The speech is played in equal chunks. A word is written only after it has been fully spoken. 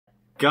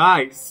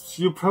Guys,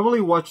 you probably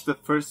watched the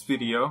first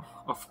video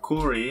of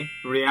Corey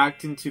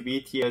reacting to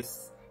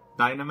BTS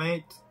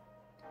Dynamite.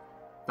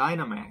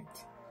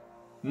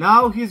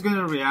 Now he's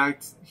gonna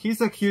react.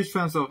 He's a huge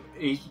fan of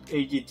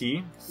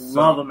AGT.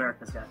 Love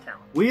America's Got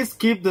Talent. We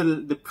skipped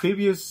the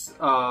previous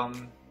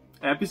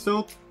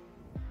episode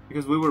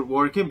because we were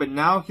working, but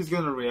now he's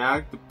gonna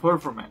react to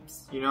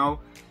performance. You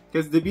know,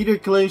 because the video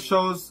clip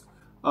shows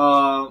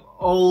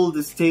all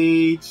the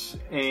stage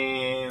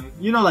and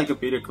you know, like a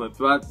video clip.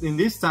 But in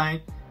this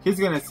time, he's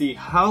gonna see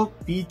how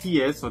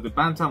BTS or the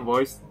Bantam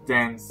Boys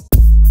dance.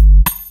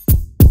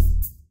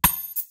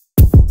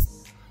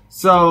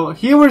 So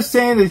he was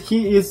saying that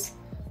he is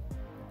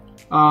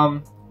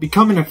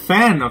becoming a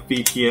fan of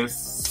BTS.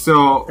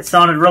 So it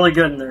sounded really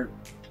good in their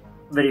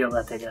video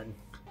that they did.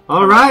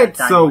 Alright,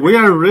 so we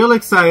are real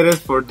excited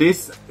for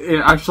this.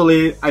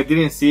 Actually, I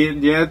didn't see it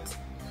yet.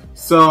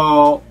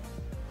 So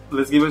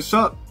let's give it a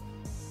shot.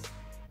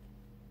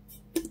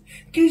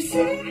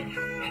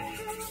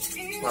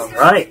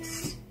 Alright.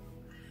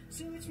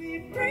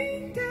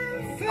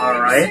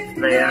 Alright,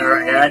 they are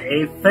at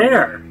a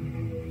fair.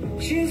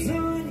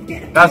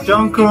 That's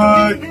Jungkook.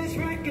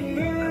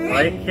 I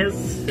like his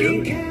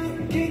suit.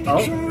 Oh,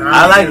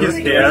 I like his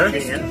hair.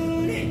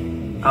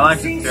 I like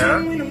his hair.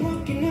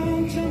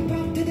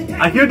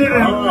 I hear that.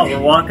 Oh, we're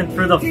walking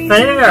through the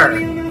fair.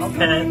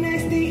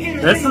 Okay.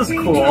 This is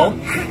cool.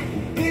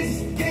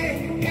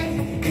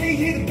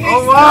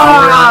 Oh wow! Now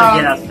we're on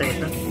a gas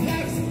station.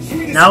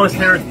 Now his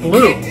hair is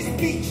blue.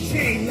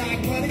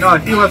 No,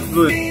 he was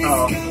good.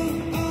 Oh.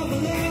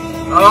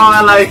 Oh,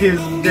 I like his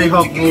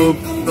J-Hop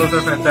moves. Those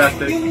are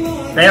fantastic.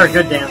 They are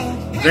good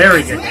dancers.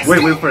 Very good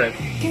dancers. Wait for it.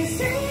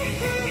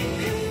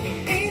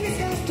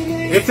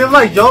 It seems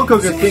like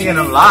Jungkook is singing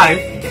them live.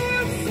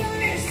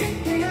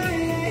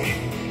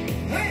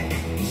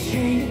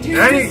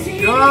 There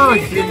you go,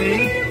 Jimmy.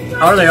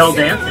 How are they all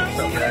dancing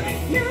so good?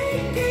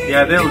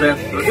 Yeah, they'll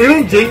dance.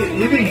 Even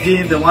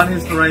Jin, the one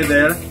who's right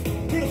there.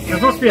 It's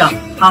supposed to be a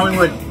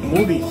Hollywood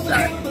movie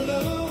set.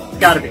 It's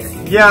gotta be.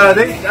 Yeah,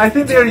 I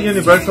think they're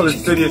Universal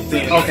Studios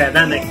thing. Okay,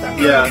 that makes sense.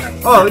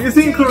 Yeah. Oh, you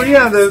see in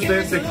Korea,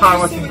 the car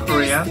was in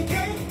Korean.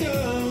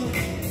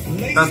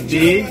 That's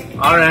D,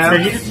 RM.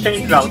 Did he just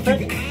change his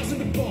outfit?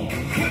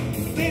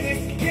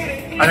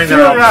 I think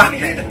they're all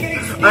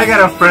dancing. I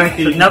got a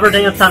Frankie. So never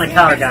dance on a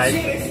car, guys.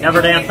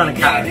 Never dance on a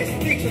car.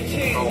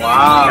 Oh,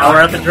 wow. Now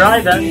we're at the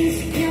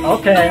drive-in.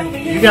 Okay,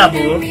 you got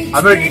moves.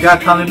 I bet you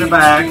got Tom in the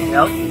back.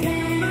 Yep.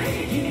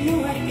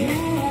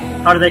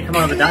 How do they come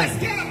out of the diner?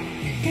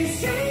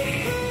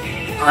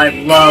 I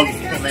love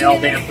when they all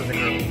dance as a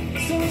group.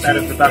 That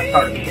is the best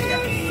part of it. Yeah.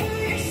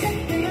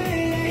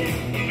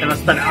 I'm gonna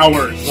spend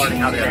hours learning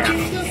how to dance.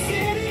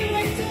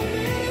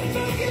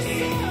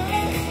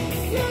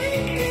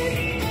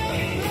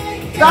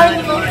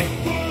 Dynamite!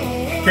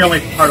 The only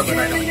part of it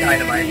I know,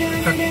 Dynamite.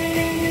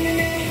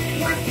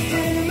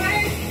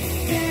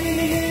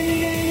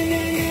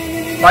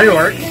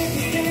 Fireworks.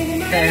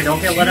 Okay, don't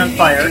get lit on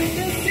fire.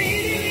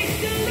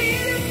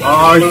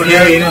 Oh,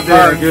 yeah, you did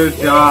a good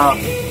job.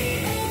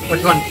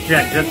 Which one,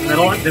 Jen? Just the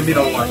middle one? The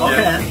middle one,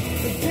 okay. Yeah.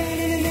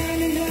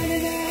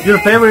 Your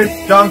favorite is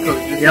Jungkook.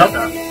 Yep,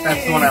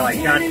 that's the one I like,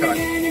 Jungkook.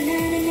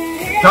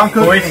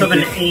 Jungkook. Voice of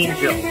an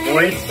angel.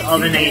 Voice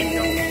of an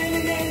angel.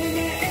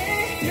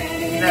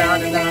 Na,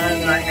 na, na,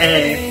 na,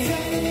 eh.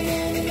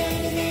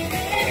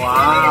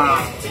 Wow.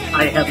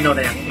 I have no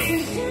dance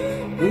moves.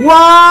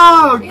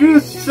 Wow,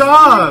 good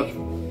shot.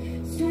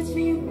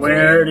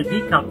 Where did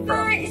he come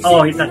from?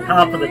 Oh, he's on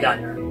top of the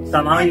diner.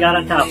 Somehow he got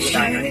on top of the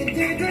diner.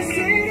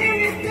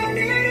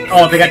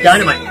 Oh, they got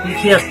Dynamite.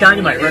 BTS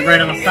Dynamite right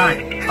on the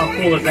sign. How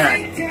cool is that?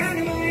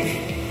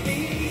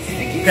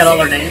 Got all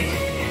their names.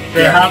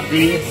 They have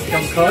the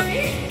Jungkook.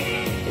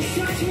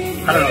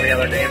 I don't know the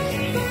other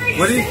names.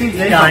 What do you think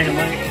they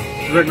Dynamite.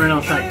 It's written right on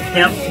the sign.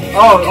 Kim.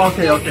 Oh,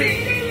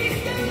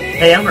 okay.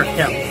 Kim or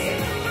Kim?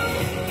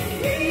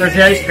 There's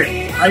the ice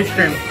cream. Ice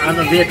cream on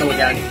the vehicle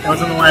again. That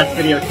was in the last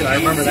video too. I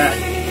remember that.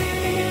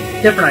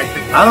 Different ice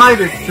cream. I like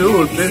this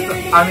too.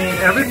 I mean,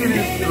 everything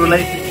is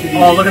related to the...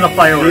 Oh, look at the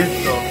fireworks.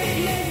 So.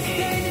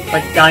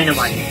 Like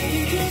Dynamite.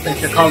 They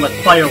should call it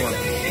fireworks.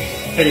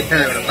 Katy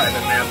Perry would have probably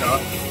been mad though.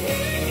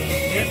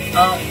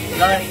 It's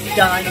like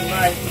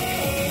Dynamite.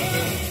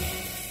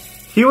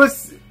 He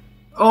was...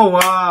 Oh,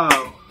 wow.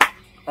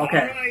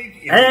 Okay.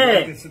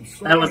 Hey!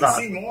 That was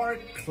awesome.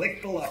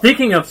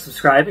 Speaking of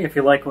subscribing, if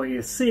you like what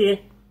you see,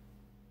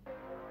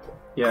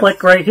 Yes.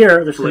 click right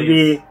here. There's going to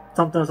be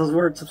something that says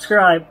word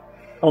subscribe.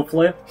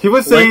 Hopefully. He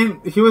was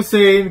saying,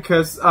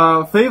 because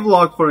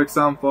Favlog, for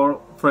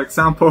example,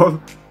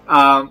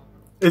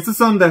 it's a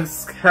song that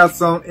has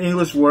some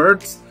English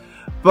words,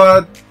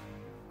 but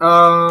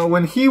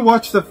when he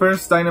watched the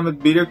first Dynamite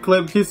video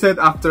clip, he said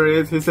after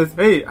it, he says,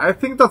 "Hey, I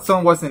think that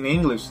song was in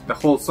English, the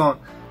whole song."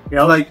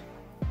 Yep. Like,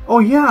 oh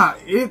yeah,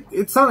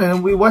 it sounded,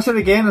 and we watched it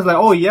again, it's like,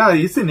 oh yeah,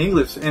 it's in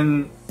English,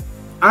 and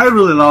I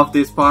really love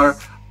this part.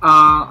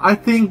 I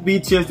think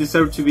BTS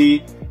deserve to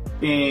be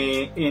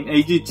in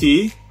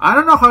AGT. I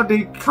don't know how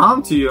they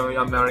come to you in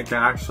America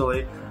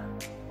actually.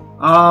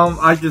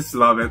 I just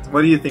love it.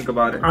 What do you think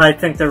about it? I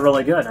think they're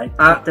really good. I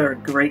think they're a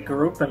great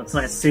group, and it's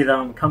nice to see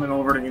them coming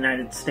over to the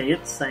United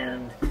States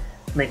and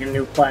making a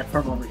new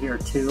platform over here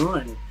too.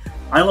 And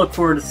I look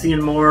forward to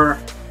seeing more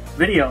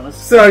videos.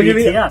 So are you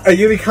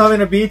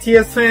becoming a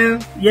BTS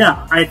fan?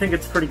 Yeah, I think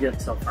it's pretty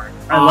good so far.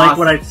 I like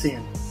what I've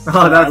seen.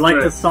 Oh, that's I like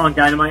great. this song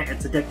Dynamite.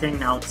 It's addicting.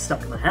 Now it's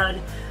stuck in my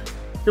head.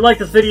 If you like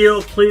this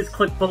video, please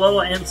click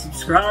below and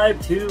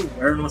subscribe to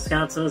Where in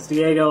Wisconsin is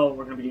Diego.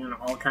 We're going to be doing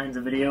all kinds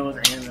of videos,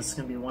 and this is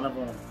going to be one of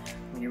them.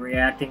 We'll be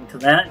reacting to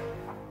that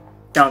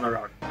down the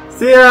road.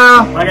 See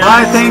ya! Bye,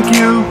 Bye, thank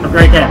you! Have a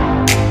great day.